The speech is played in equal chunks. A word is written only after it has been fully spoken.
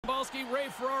Cybulski, Ray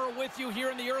Ferraro with you here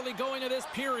in the early going of this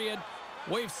period.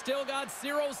 We've still got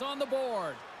zeros on the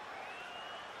board.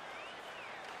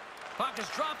 Puck is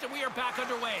dropped and we are back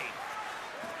underway.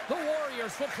 The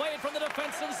Warriors will play it from the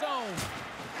defensive zone.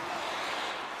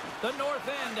 The north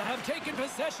end have taken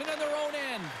possession in their own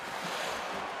end.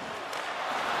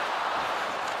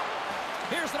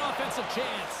 Here's an offensive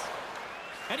chance.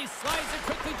 And he slides it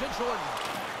quickly to Jordan.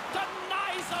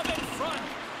 Denies him in front.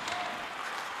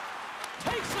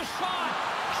 Takes a shot.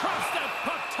 Traps that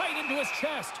puck tight into his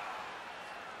chest.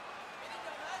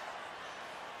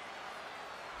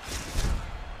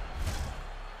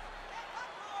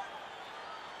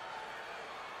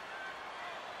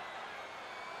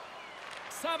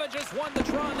 Savage has won the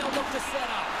draw and they'll look to set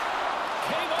up.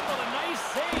 Came up with a nice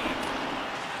save.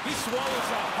 He swallows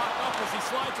that puck up as he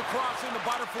slides across in the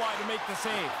butterfly to make the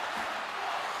save.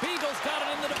 Beagle's got it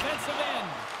in the defensive end.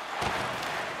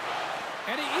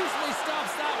 And he easily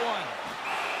stops that one.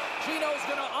 Gino's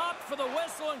going to opt for the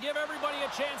whistle and give everybody a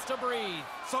chance to breathe.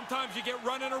 Sometimes you get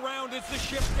running around as the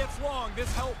shift gets long.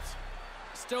 This helps.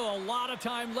 Still a lot of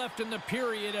time left in the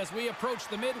period as we approach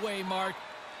the midway mark.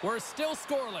 We're still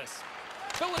scoreless.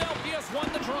 Philadelphia's won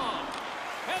the draw.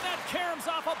 And that caroms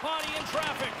off a body in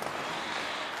traffic.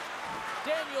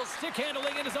 Daniels stick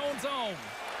handling in his own zone.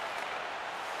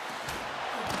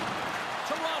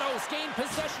 Toronto's gained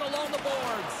possession along the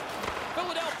boards.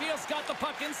 Philadelphia's got the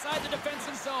puck inside the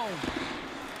defensive zone.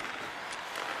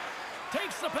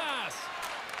 Takes the pass.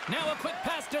 Now a quick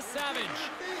pass to Savage.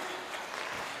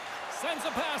 Sends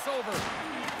a pass over.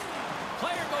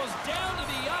 Player goes down to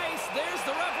the ice. There's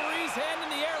the referee's hand in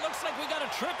the air. Looks like we got a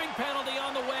tripping penalty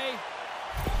on the way.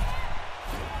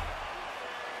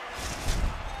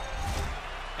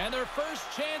 And their first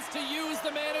chance to use the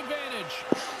man advantage.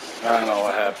 I don't know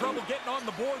what happened. Trouble getting on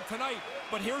the board tonight,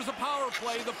 but here's a power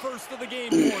play, the first of the game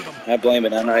for them. I blame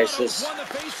it on ISIS. Won the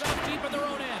face-off deep in their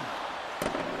own end.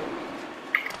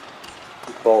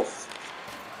 Both.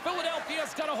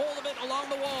 Philadelphia's got a hold of it along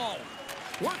the wall.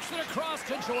 Works it across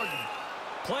to Jordan.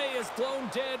 Play is blown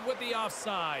dead with the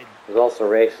offside. He's also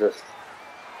racist.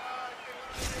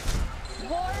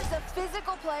 Moore's a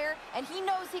physical player, and he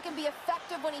knows he can be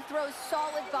effective when he throws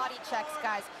solid body checks,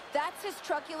 guys. That's his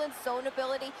truculent zone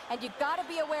ability, and you got to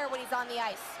be aware when he's on the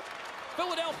ice.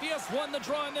 Philadelphia's won the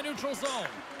draw in the neutral zone.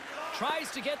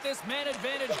 Tries to get this man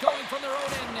advantage going from their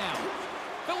own end now.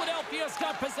 Philadelphia's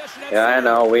got possession at Yeah, I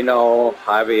know. We know.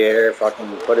 Javier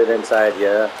fucking put it inside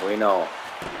you. We know.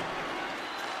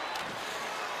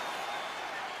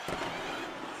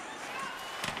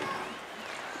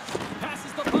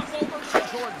 Passes the puck over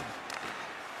to Jordan.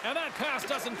 And that pass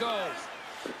doesn't go.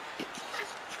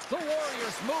 The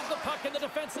Warriors move the puck in the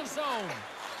defensive zone.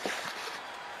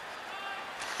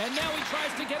 And now he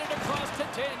tries to get it across to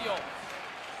Daniel.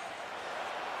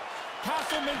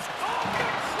 Castleman's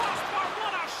crossbar,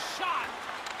 what a shot!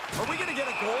 Are we gonna get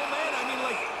a goal, man? I mean,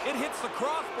 like, it hits the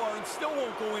crossbar and still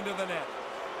won't go into the net.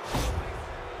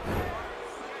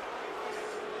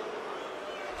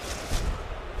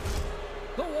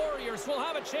 The Warriors will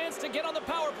have a chance to get on the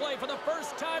power play for the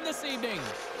first time this evening.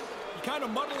 You kind of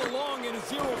muddle along in a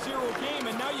 0-0 game,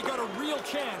 and now you got a real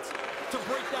chance to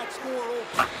break that score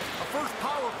open. A first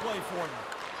power play for them.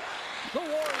 The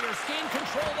Warriors gain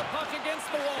control of the puck against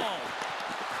the wall.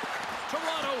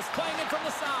 Toronto's playing it from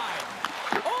the side.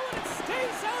 Oh, and it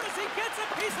stays out as he gets a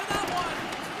piece of that one.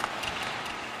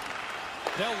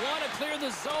 They'll want to clear the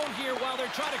zone here while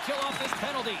they're trying to kill off this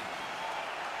penalty.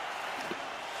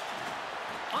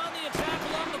 On the attack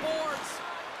along the boards.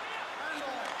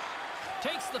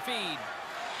 Takes the feed.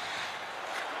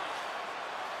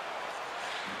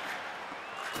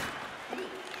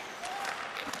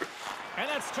 And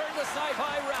that's turned aside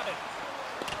by Rabbit.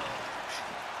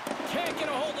 Can't get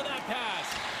a hold of that pass.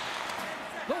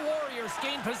 The Warriors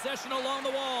gain possession along the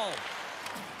wall.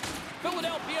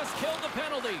 Philadelphia's killed the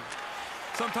penalty.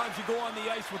 Sometimes you go on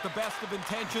the ice with the best of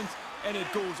intentions, and it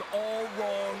goes all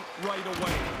wrong right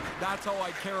away. That's how I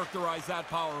characterize that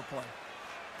power play.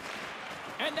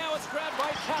 And now it's grabbed by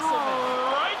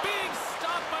Castleman. Big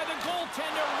stop by the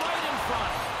goaltender right in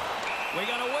front. We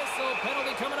got a whistle.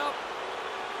 Penalty coming up.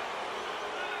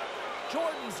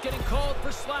 Jordan's getting called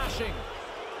for slashing.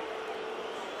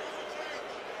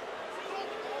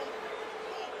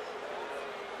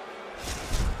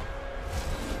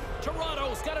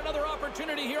 Toronto's got another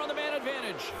opportunity here on the man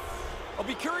advantage. I'll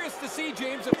be curious to see,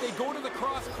 James, if they go to the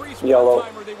cross crease Yellow. one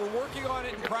time, or they were working on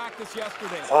it in practice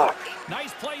yesterday. Fuck.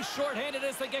 Nice play shorthanded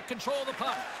as they get control of the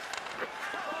puck.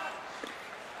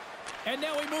 And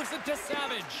now he moves it to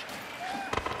Savage.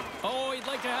 Oh, he'd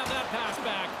like to have that pass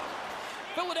back.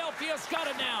 Philadelphia's got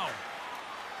it now.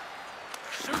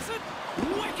 Shoots it.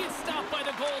 Wicked stop by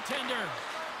the goaltender.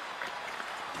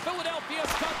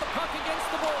 Philadelphia's got the puck against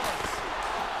the boards.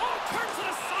 Oh, turns it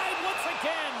aside once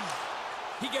again.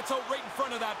 He gets out right in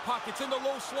front of that puck. It's in the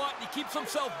low slot, and he keeps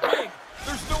himself big.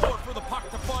 There's nowhere for the puck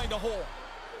to find a hole.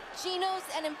 Gino's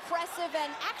an impressive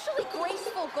and actually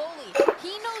graceful goalie.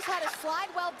 He knows how to slide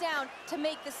well down to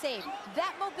make the save.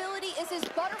 That mobility is his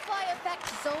butterfly effect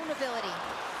zone ability.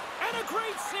 And a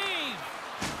great save.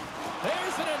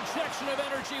 There's an injection of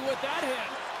energy with that hit.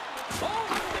 Oh,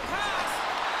 the pass.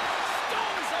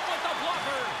 Stones him with the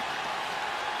blocker.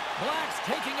 Black's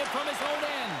taking it from his own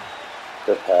end.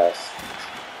 Good pass.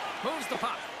 Moves the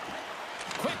puck.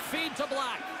 Quick feed to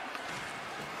Black.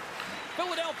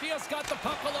 Philadelphia's got the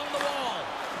puck along the wall.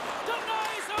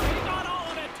 Denies him. He got all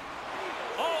of it.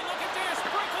 Oh, look at this.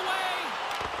 Breakaway.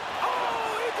 Oh,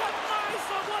 he denies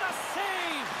him. What a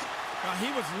save. Now, he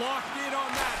was locked in on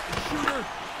that. The shooter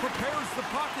prepares the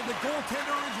puck, and the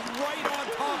goaltender is right on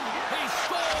top. He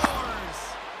scores.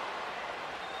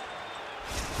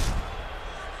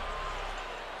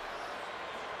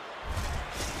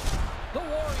 The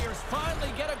Warriors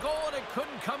finally get a goal, and it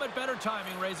couldn't come at better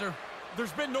timing, Razor.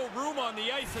 There's been no room on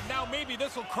the ice, and now maybe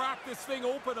this will crack this thing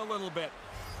open a little bit.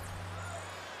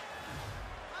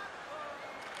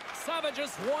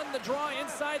 Savages won the draw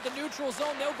inside the neutral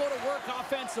zone. They'll go to work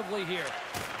offensively here.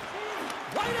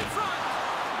 Right in front.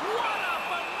 What a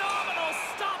phenomenal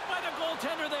stop by the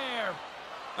goaltender there.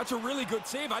 That's a really good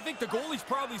save. I think the goalie's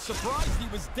probably surprised he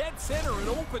was dead center and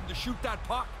open to shoot that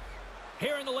puck.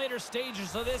 Here in the later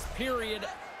stages of this period,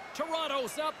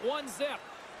 Toronto's up 1-0.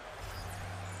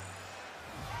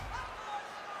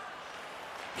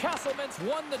 Castleman's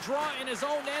won the draw in his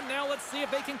own end. Now let's see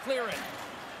if they can clear it.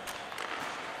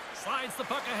 Slides the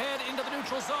puck ahead into the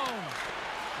neutral zone.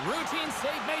 Routine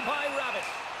save made by Rabbit.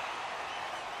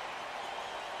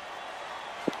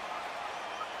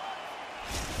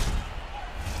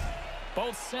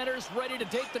 Both centers ready to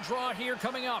take the draw here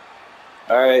coming up.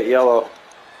 All right, yellow.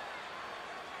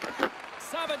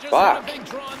 Savages have a big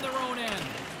draw on their own end.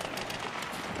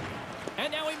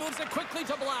 And now he moves it quickly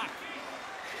to Black.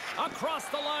 Across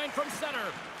the line from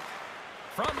center.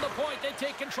 From the point, they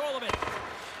take control of it.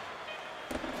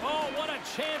 Oh, what a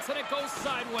chance, and it goes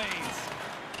sideways.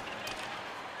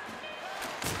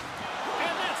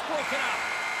 And that's broken up.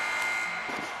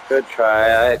 Good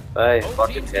try. I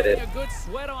fucking hit it. A good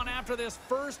sweat on after this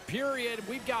first period.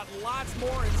 We've got lots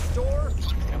more in store,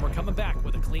 and we're coming back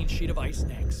with a clean sheet of ice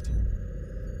next.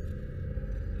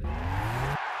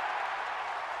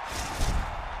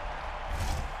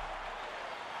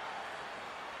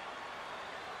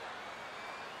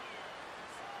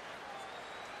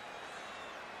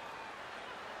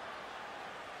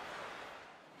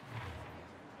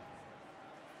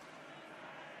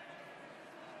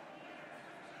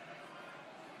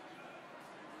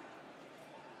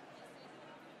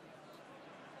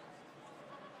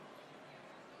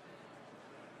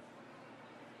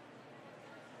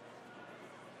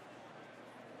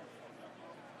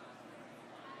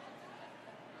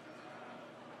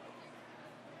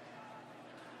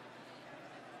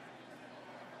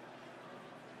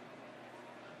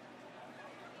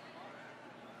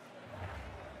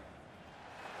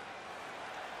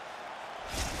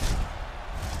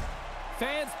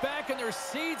 Fans back in their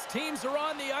seats. Teams are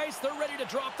on the ice. They're ready to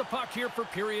drop the puck here for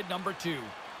period number 2.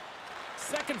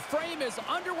 Second frame is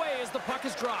underway as the puck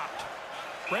is dropped.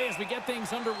 Ray, as we get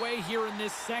things underway here in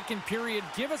this second period,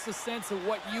 give us a sense of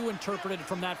what you interpreted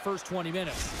from that first 20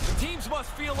 minutes. The teams must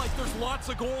feel like there's lots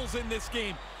of goals in this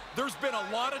game. There's been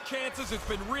a lot of chances. It's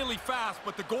been really fast,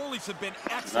 but the goalies have been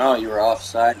excellent. No, you were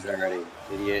offsides already,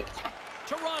 idiot.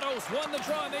 Toronto's won the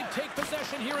draw, and they take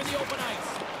possession here in the open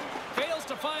ice. Fails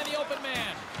to find the open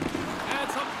man.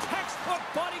 And some textbook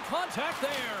body contact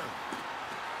there.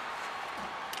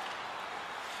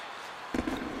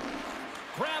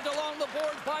 Grabbed along the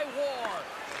boards by War.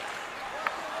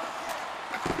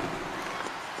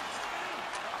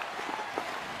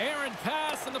 Aaron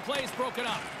pass, and the play's broken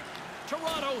up.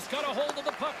 Toronto's got a hold of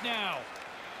the puck now.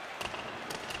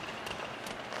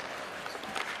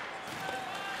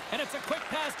 And it's a quick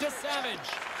pass to Savage.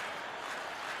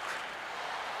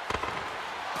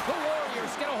 The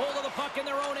Warriors get a hold of the puck in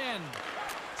their own end.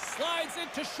 Slides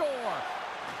it to Shore.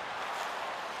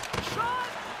 Shot!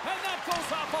 And that goes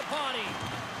off a body.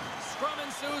 Scrum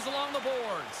ensues along the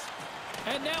boards.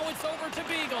 And now it's over to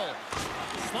Beagle.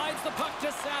 Slides the puck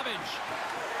to Savage.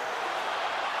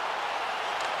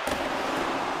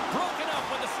 Broken up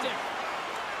with a stick.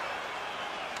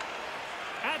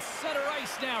 At center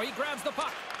ice now. He grabs the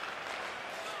puck.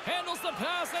 Handles the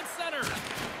pass at center.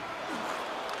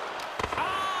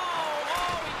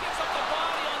 Oh, he gives up the ball.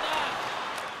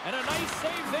 And a nice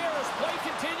save there as play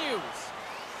continues.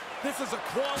 This is a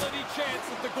quality chance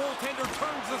if the goaltender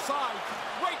turns aside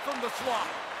right from the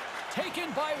slot.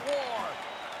 Taken by War.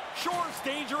 Shore's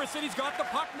dangerous, and he's got the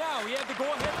puck now. He had the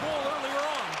go-ahead goal earlier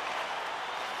on.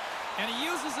 And he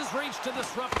uses his reach to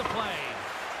disrupt the play.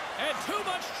 And too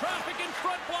much traffic in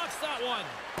front blocks that one.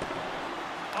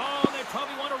 Oh, they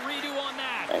probably want to redo on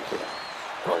that. Thank you.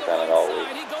 From the Worked on right it all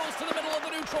side, week. he goes to the middle of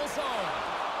the neutral zone.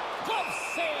 Glove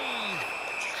save.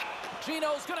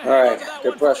 Gino's going to hang on to that Good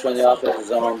one. pressure in the offensive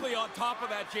zone. Quickly on top of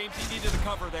that, James, he needed to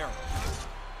cover there.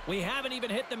 We haven't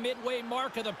even hit the midway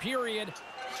mark of the period.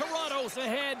 Toronto's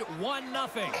ahead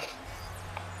 1-0.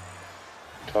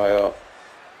 Tie up.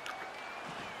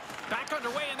 Back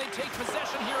underway, and they take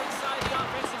possession here inside the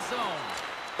offensive zone.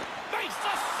 Makes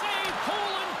the save,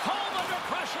 cool and calm under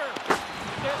pressure.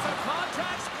 It's a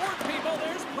contact sport, people.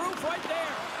 There's proof right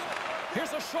there.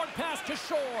 Here's a short pass to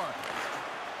Shore.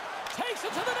 Takes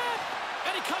it to the net,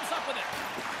 and he comes up with it.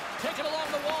 Taken along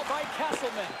the wall by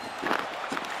Castleman.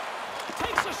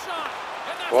 Takes a shot,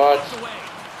 and that's poked away.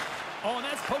 Oh, and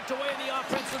that's poked away in the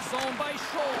offensive zone by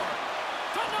Shore.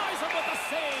 Denies him with a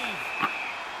save.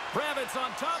 Kravitz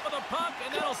on top of the puck,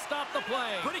 and that'll stop the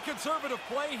play. Pretty conservative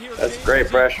play here. That's James, great as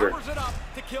he pressure. covers it up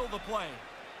to kill the play.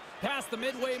 Past the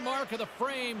midway mark of the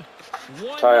frame,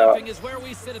 Tie up. 1-0 is where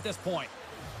we sit at this point.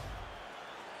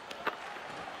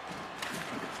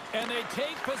 And they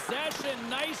take possession.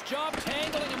 Nice job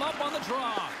tangling him up on the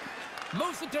draw.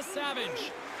 Moves it to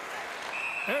Savage.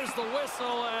 There's the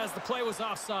whistle as the play was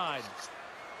offside.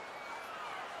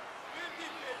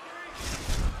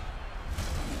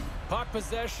 Puck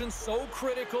possession so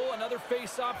critical. Another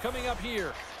face-off coming up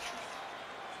here.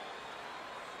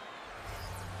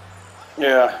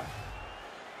 Yeah.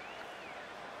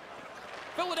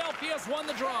 Philadelphia's won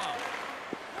the draw.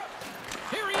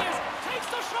 Here he is. Takes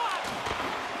the shot.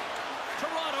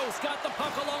 Toronto's got the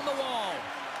puck along the wall.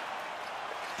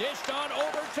 Dished on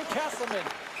over to Castleman.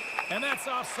 And that's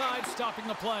offside, stopping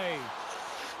the play.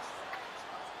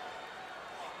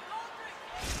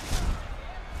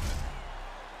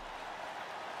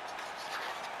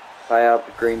 Tie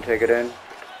up. Green, take it in.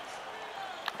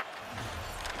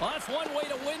 Well, that's one way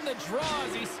to win the draw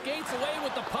as he skates away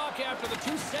with the puck after the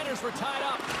two centers were tied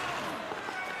up.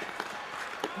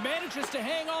 Manages to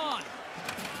hang on.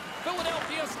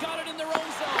 Philadelphia's got it in their own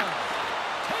zone.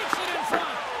 Takes it in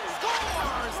front.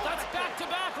 Scores! That's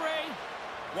back-to-back, Ray.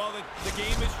 Well, the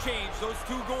game has changed. Those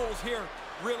two goals here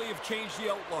really have changed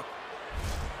the outlook.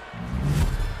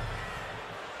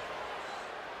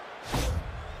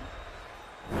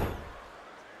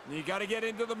 You got to get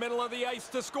into the middle of the ice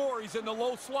to score. He's in the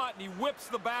low slot, and he whips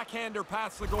the backhander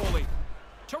past the goalie.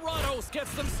 Toronto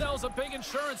gets themselves a big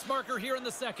insurance marker here in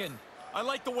the second. I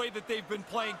like the way that they've been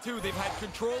playing, too. They've had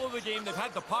control of the game. They've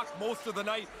had the puck most of the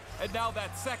night, and now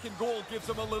that second goal gives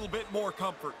them a little bit more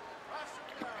comfort.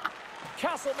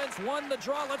 Castleman's won the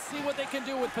draw. Let's see what they can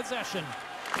do with possession.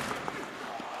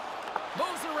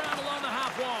 Moves around along the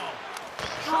half wall.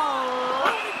 Oh,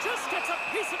 and he just gets a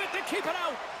piece of it to keep it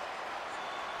out.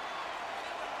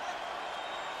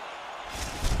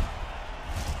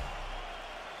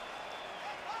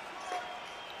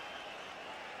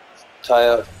 Tie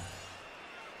up.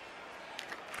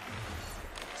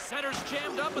 Center's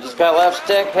jammed up. Just got left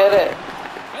stick. Hit it.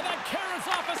 And that carries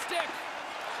off a stick.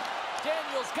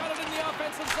 Daniels got it in the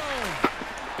offensive zone.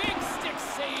 Big stick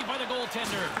save by the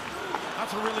goaltender.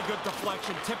 That's a really good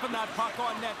deflection. Tipping that puck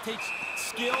on net takes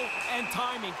skill and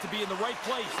timing to be in the right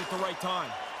place at the right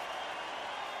time.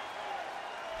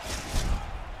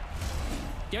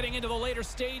 Getting into the later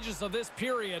stages of this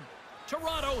period,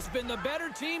 Toronto's been the better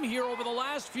team here over the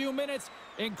last few minutes,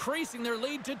 increasing their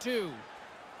lead to 2.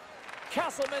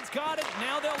 Castleman's got it.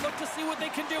 Now they'll look to see what they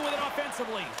can do with it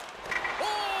offensively.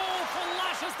 Oh,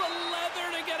 flashes the leather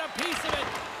to get a piece of it.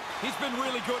 He's been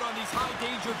really good on these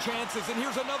high-danger chances, and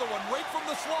here's another one right from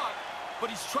the slot. But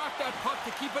he's tracked that puck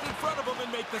to keep it in front of him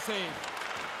and make the save.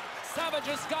 Savage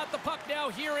has got the puck now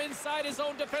here inside his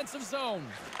own defensive zone.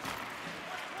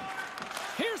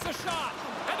 Here's the shot,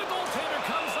 and the goaltender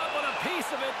comes up with a piece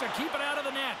of it to keep it out of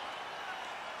the net.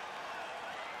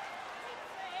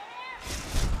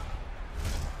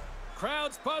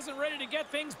 Crowd's buzzing, ready to get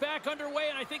things back underway,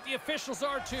 and I think the officials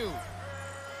are too.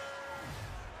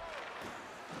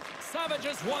 Savage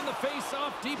has won the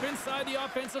face-off deep inside the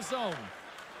offensive zone.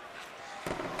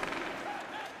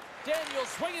 Daniels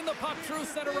swinging the puck through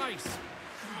center ice.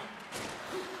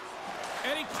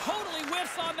 And he totally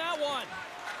whiffs on that one.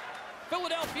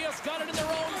 Philadelphia's got it in their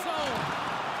own zone.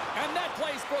 And that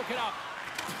play's broken up.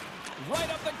 Right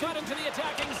up the gut into the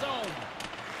attacking zone.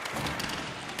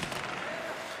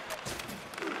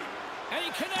 And he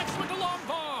connects with the long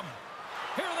bomb.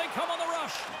 Here they come on the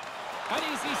rush. An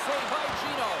easy save by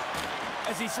Gino.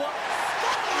 As he what a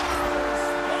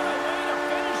way to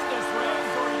finish this round.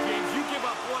 Sorry, James. You give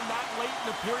up one that late in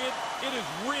the period, it is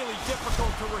really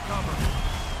difficult to recover.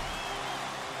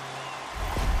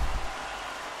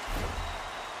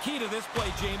 Key to this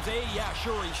play, James. Yeah,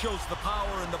 sure, he shows the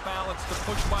power and the balance to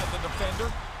push by the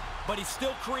defender, but he's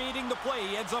still creating the play.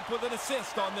 He ends up with an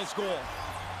assist on this goal.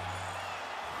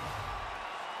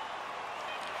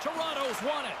 Toronto's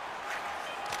won it.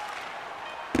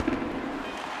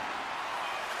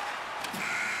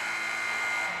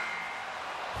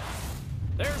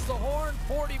 There's the horn,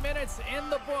 40 minutes in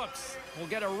the books. We'll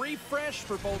get a refresh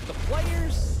for both the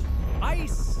players,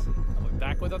 ice, and we'll be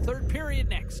back with a third period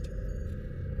next.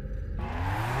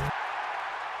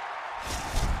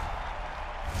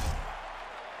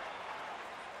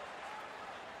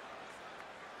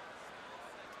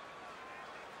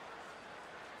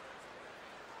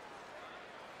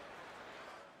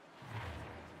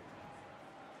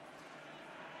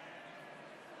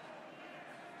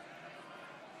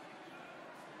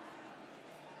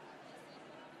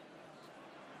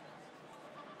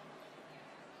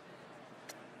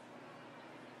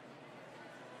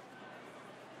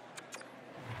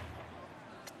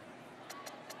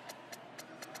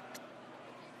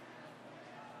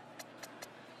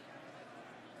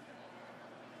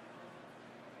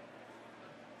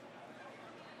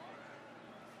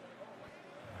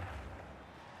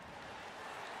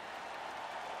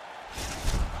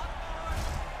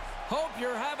 Hope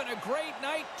you're having a great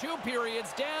night. 2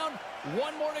 periods down,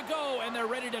 1 more to go, and they're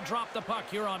ready to drop the puck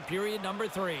here on period number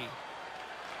 3.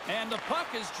 And the puck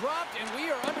is dropped, and we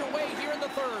are underway here in the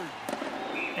third.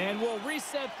 And we'll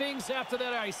reset things after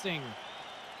that icing.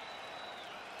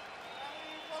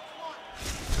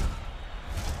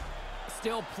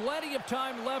 Still plenty of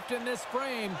time left in this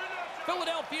frame.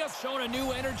 Philadelphia's shown a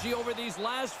new energy over these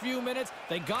last few minutes.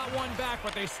 They got one back,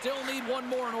 but they still need one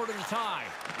more in order to tie.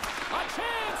 A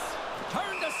chance!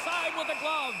 Turned aside with a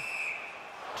glove.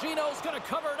 Gino's going to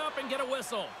cover it up and get a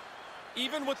whistle.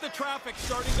 Even with the traffic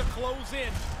starting to close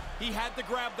in, he had to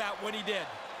grab that when he did.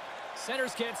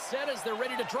 Centers get set as they're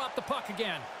ready to drop the puck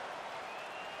again.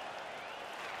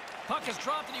 Puck is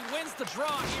dropped and he wins the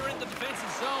draw here in the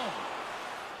defensive zone.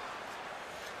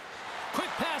 Quick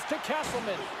pass to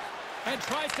Castleman. And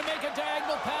tries to make a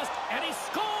diagonal pass, and he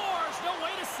scores! No,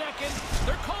 wait a second.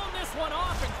 They're calling this one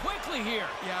off, and quickly here.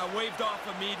 Yeah, waved off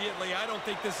immediately. I don't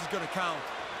think this is going to count.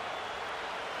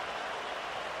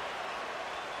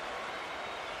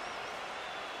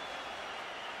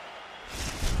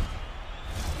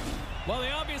 Well,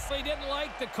 they obviously didn't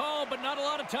like the call, but not a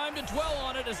lot of time to dwell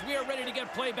on it as we are ready to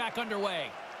get play back underway.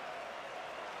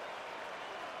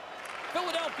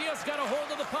 Philadelphia's got a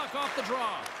hold of the puck off the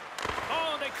draw.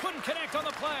 Oh, they couldn't connect on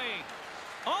the play.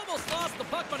 Almost lost the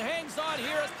puck, but hangs on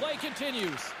here as play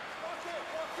continues.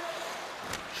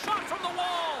 Shot from the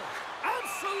wall.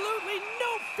 Absolutely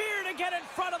no fear to get in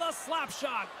front of the slap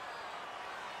shot.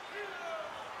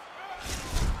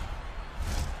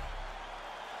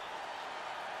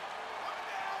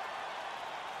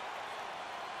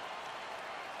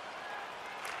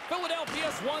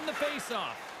 Philadelphia's won the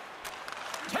faceoff.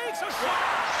 Takes a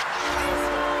shot.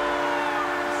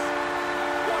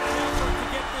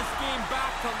 Game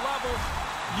back to level.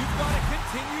 You've got to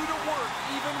continue to work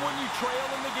even when you trail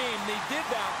in the game. They did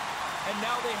that, and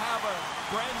now they have a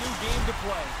brand new game to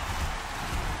play.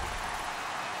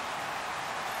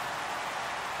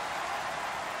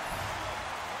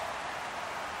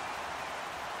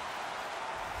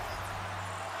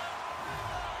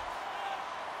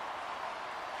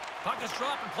 Puck is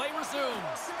dropped and play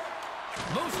resumes.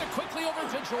 Moves it quickly over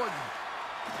to Jordan.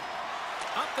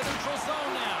 Up the neutral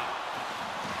zone now.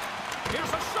 Here's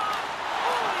a shot!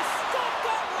 Oh, he stopped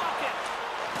that rocket!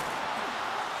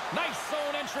 Nice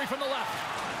zone entry from the left.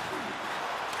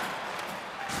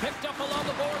 Picked up along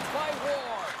the boards by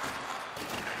Ward.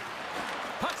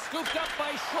 Puck scooped up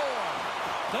by Shore.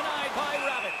 Denied by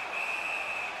Rabbit.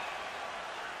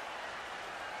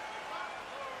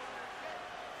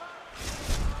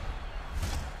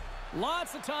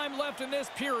 Lots of time left in this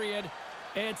period.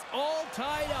 It's all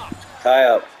tied up. Tie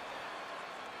up.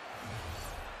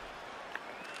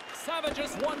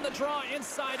 Savages won the draw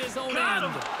inside his own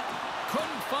end.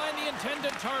 Couldn't find the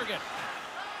intended target.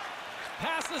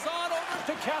 Passes on over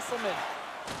to Castleman.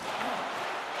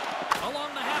 Along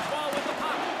the half wall with the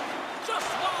puck. Just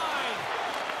wide.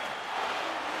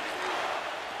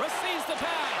 Receives the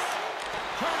pass.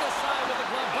 Turned aside with the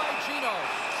glove by Gino.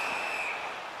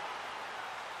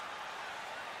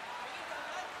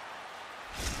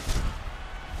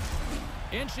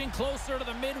 Inching closer to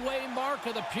the midway mark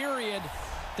of the period.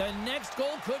 The next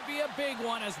goal could be a big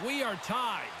one as we are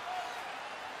tied.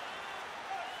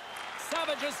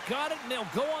 Savage has got it, and they'll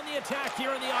go on the attack here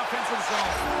in the offensive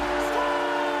zone.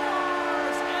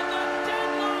 Scores! And the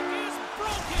deadlock is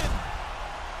broken!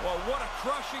 Well, what a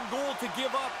crushing goal to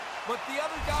give up, but the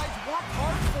other guys worked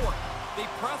hard for it. They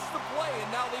pressed the play, and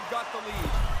now they've got the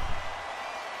lead.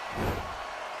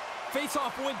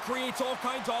 Face-off win creates all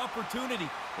kinds of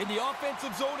opportunity. In the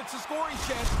offensive zone, it's a scoring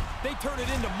chance. They turn it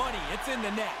into money. It's in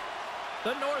the net.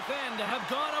 The North End have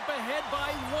gone up ahead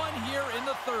by 1 here in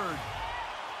the third.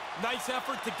 Nice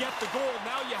effort to get the goal.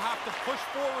 Now you have to push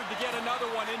forward to get another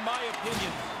one, in my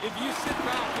opinion. If you sit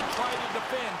back and try to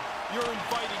defend, you're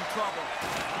inviting trouble.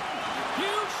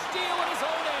 Huge steal at his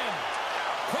own end.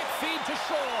 Quick feed to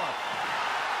shore.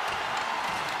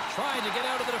 Trying to get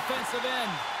out of the defensive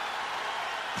end.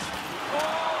 Oh,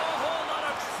 a whole lot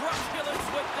of truculence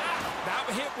with that. That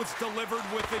hit was delivered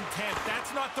with intent.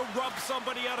 That's not to rub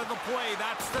somebody out of the play.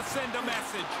 That's to send a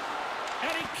message.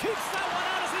 And he keeps that one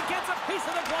out as he gets a piece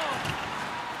of the ball.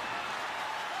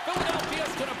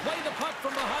 Philadelphia's going to play the puck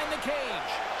from behind the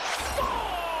cage.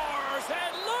 Scores!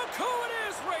 And look who it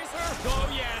is, Razor! Oh,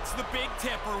 yeah, it's the big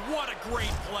tipper. What a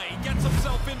great play. Gets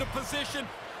himself into position.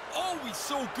 Always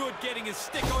so good getting his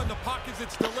stick on the puck as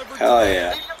it's delivered. Hell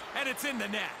yeah. And it's in the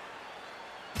net.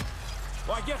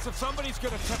 Well, I guess if somebody's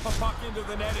going to tip a puck into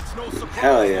the net, it's no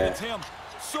surprise that it's him.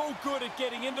 So good at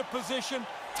getting into position,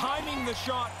 timing the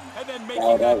shot, and then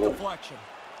making that deflection.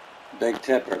 Big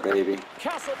tipper, baby.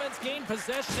 Castleman's gained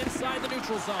possession inside the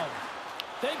neutral zone.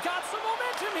 They've got some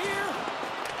momentum here.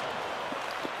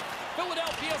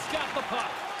 Philadelphia's got the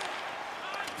puck.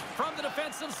 From the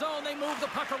defensive zone, they move the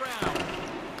puck around.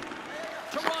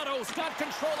 Toronto's got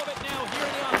control of it now here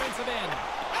in the offensive end.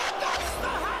 And that's the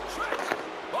hat trick!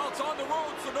 Well, it's on the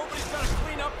road, so nobody's got to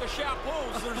clean up the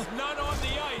chapeaus. There's none on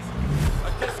the ice.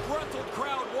 A disgruntled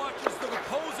crowd watches the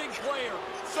opposing player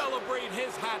celebrate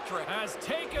his hat trick. Has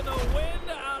taken the wind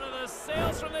out of the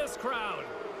sails from this crowd.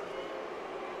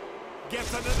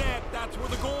 Gets in the net. That's where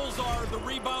the goals are. The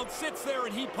rebound sits there,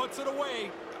 and he puts it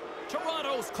away.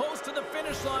 Toronto's close to the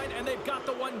finish line, and they've got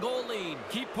the 1-goal lead.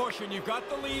 Keep pushing. You've got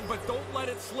the lead, but don't let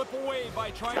it slip away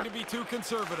by trying to be too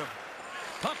conservative.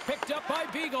 Puck picked up by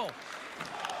Beagle.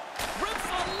 Rips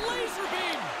a laser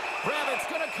beam. Kravitz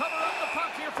going to cover up the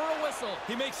puck here for a whistle.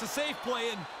 He makes a safe play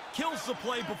and kills the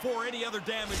play before any other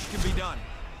damage can be done.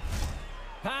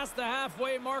 Past the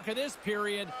halfway mark of this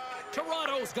period,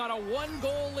 Toronto's got a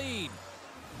 1-goal lead.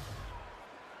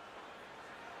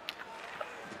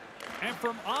 And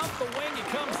from off the wing, he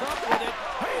comes up with it.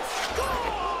 He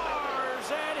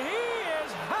scores! And he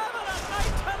is having a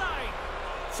night tonight.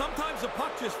 Sometimes the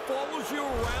puck just follows you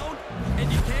around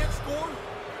and you can't score.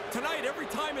 Tonight, every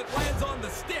time it lands on the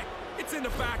stick, it's in the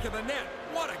back of the net.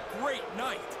 What a great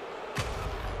night.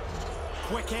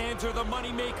 Quick hands are the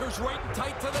money makers, right and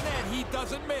tight to the net. He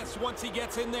doesn't miss once he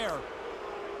gets in there.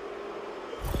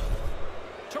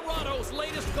 Toronto's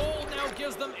latest goal now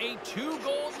gives them a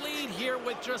 2-goal lead here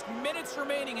with just minutes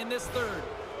remaining in this third.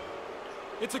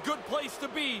 It's a good place to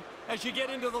be as you get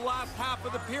into the last half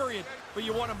of the period, but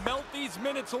you want to melt these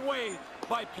minutes away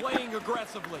by playing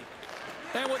aggressively.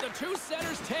 And with the two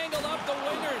centers tangled up, the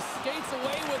winger skates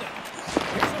away with it.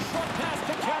 Here's a short pass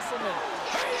to Castleman.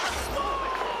 He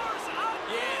scores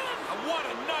again! Yeah, what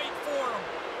a night for him.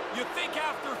 You think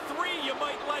after 3 you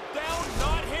might let down?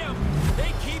 Not him.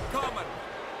 They keep coming.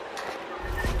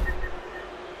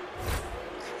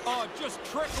 Oh, it just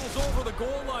trickles over the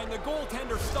goal line. The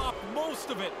goaltender stopped most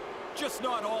of it, just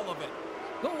not all of it.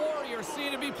 The Warriors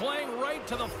seem to be playing right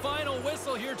to the final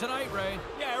whistle here tonight, Ray.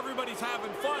 Yeah, everybody's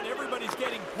having fun. Everybody's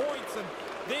getting points, and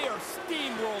they are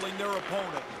steamrolling their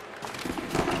opponent.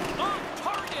 On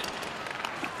target!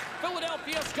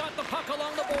 Philadelphia's got the puck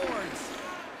along the boards.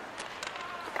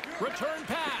 Return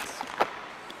pass.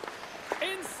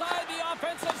 Inside the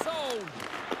offensive zone.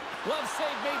 Glove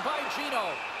save made by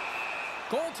Gino.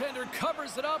 Goaltender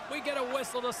covers it up. We get a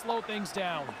whistle to slow things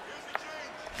down.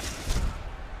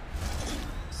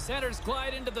 Centers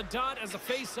glide into the dot as a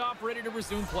face-off ready to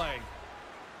resume play.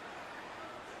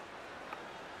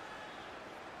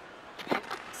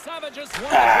 Savages won the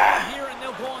draw here, and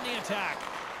they'll go on the attack.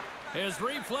 His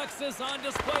reflexes on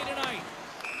display tonight.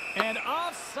 And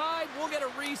offside, we'll get a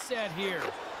reset here.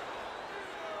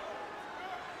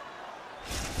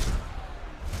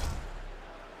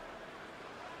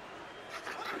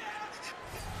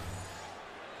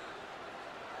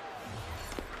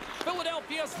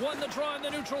 Philadelphia's won the draw in the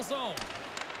neutral zone.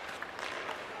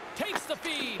 Takes the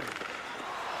feed.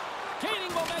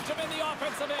 Gaining momentum in the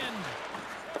offensive end.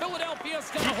 Philadelphia's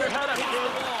going to hold on against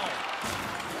the wall.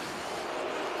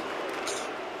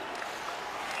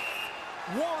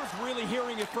 War's really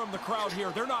hearing it from the crowd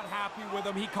here. They're not happy with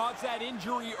him. He caused that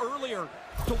injury earlier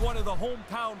to one of the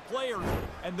hometown players,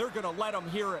 and they're going to let him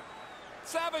hear it.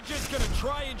 Savage is going to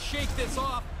try and shake this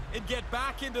off and get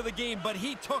back into the game, but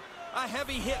he took a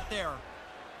heavy hit there.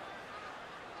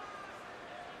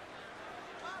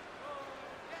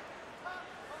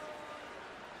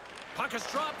 Puck is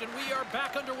dropped, and we are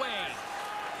back underway.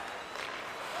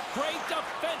 Great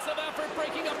defensive effort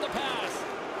breaking up the pass.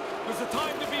 There's a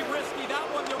time to be risky. That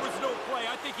one, there was no play.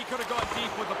 I think he could have gone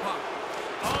deep with the puck.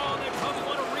 Oh, they probably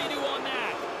want a redo on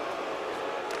that.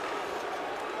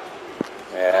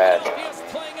 Yeah. He is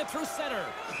playing it through center.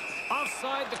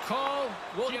 Offside the call.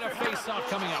 We'll get a face-off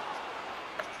coming up.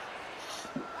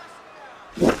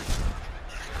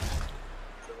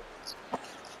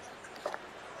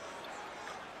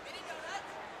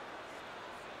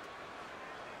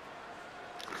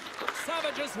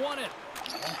 Savage has won it.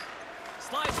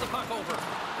 Slides the puck over.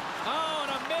 Oh,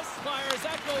 and a misfire as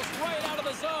that goes right out of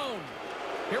the zone.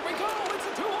 Here we go. It's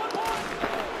a 2-on-1.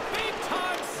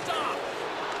 Big-time stop.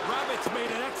 Rabbit's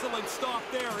made an excellent stop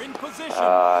there in position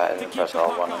I to didn't keep press the all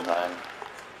puck one out. time.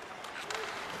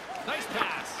 Nice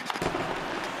pass.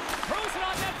 Throws it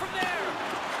on net from there.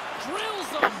 Drills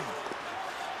them.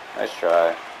 Nice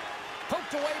try.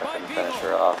 Poked away by Fucking Beagle. finish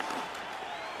her off.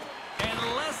 And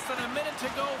less than a minute to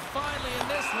go finally in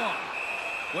this one.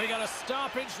 We got a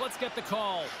stoppage. Let's get the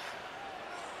call.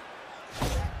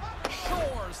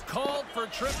 Shores called for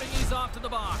tripping. He's off to the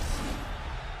box.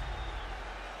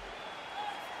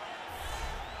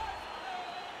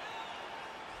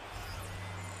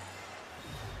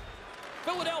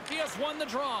 Philadelphia's won the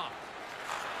draw.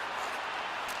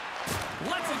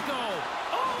 Lets it go.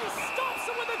 Oh, he stops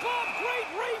it with a glove. Great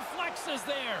reflexes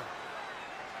there.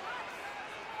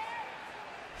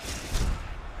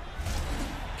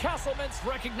 Castleman's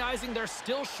recognizing they're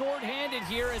still short-handed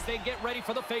here as they get ready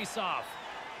for the face-off.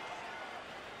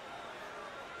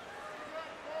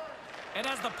 And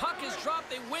as the puck is dropped,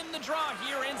 they win the draw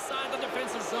here inside the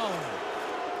defensive zone.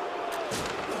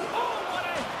 Oh, what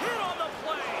a hit on the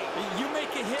play! You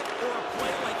make a hit or a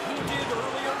play like he did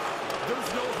earlier,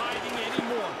 there's no hiding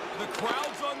anymore. The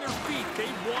crowd's on their feet.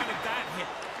 They wanted that hit.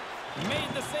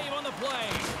 Made the save on the play.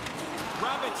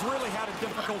 Rabbit's really had a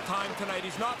difficult time tonight.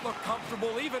 He's not looked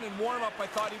comfortable. Even in warm-up, I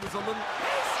thought he was a little...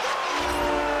 He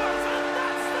scores! And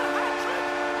that's the hat trick!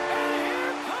 And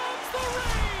here comes the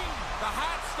ring! The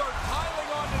hats start piling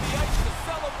onto the ice. The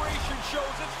celebration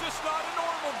shows it's just not a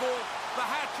normal goal. The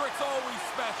hat trick's always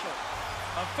special.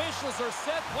 Officials are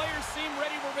set. Players seem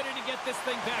ready. We're ready to get this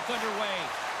thing back underway.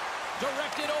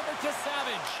 Directed over to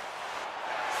Savage.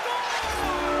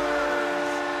 Scores!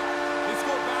 They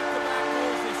score back-to-back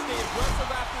goals. They stay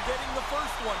aggressive after getting the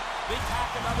first one. They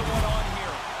tack another one on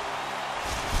here.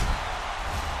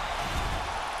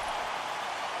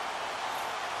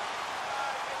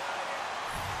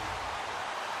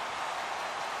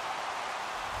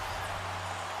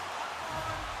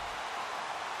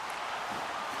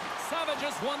 Savage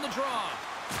has won the draw.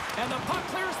 And the puck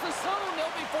clears the zone.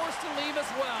 They'll be forced to leave as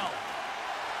well.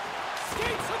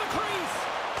 Skates to the crease.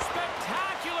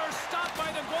 Spectacular stop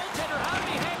by the goaltender. How did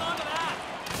he hang on to that?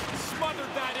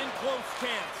 Smothered that in close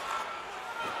chance.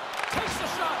 Takes the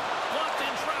shot. Blocked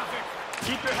in traffic.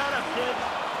 Keep your head up, kid.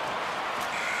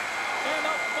 And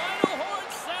the final horn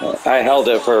sounds. I held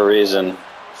it for a reason.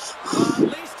 At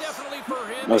least definitely for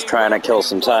him. I was trying to kill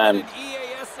some time.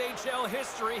 EASHL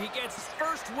history. He gets his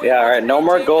first win. Yeah, alright, no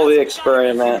more goalie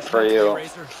experiment for you.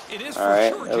 It is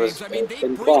Alright, for it sure, was James. I mean, they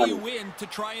been bring fun. you in to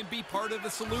try and be part of the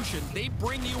solution. They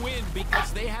bring you in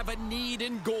because they have a need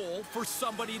in goal for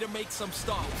somebody to make some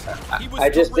stops. I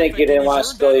just think you didn't want to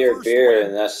spill your beer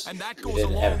and unless that you goes a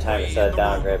didn't long have time way to set in it the down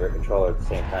room. and grab your controller at the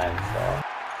same time, so.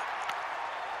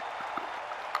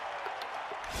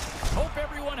 Hope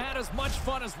everyone had as much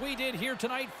fun as we did here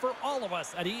tonight. For all of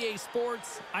us at EA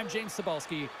Sports, I'm James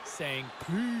Cebulski saying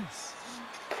peace.